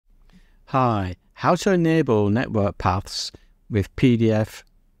Hi, how to enable network paths with PDF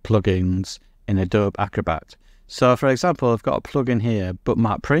plugins in Adobe Acrobat. So for example, I've got a plugin here,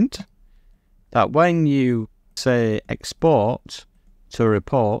 Bookmark Print, that when you say export to a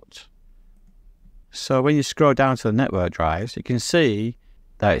report, so when you scroll down to the network drives, you can see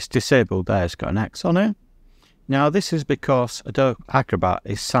that it's disabled there, it's got an X on it. Now this is because Adobe Acrobat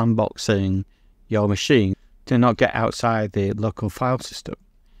is sandboxing your machine to not get outside the local file system.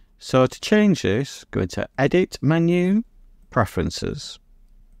 So to change this, go into Edit menu, Preferences,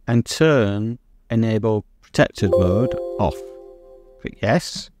 and turn Enable Protected Mode off. Click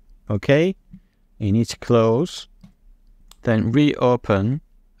Yes, OK. You need to close, then reopen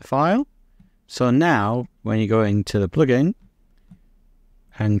the file. So now, when you go into the plugin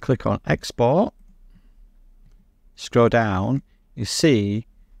and click on Export, scroll down, you see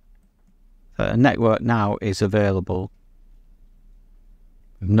that a network now is available.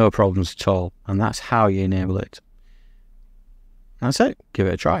 No problems at all, and that's how you enable it. That's it. Give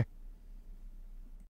it a try.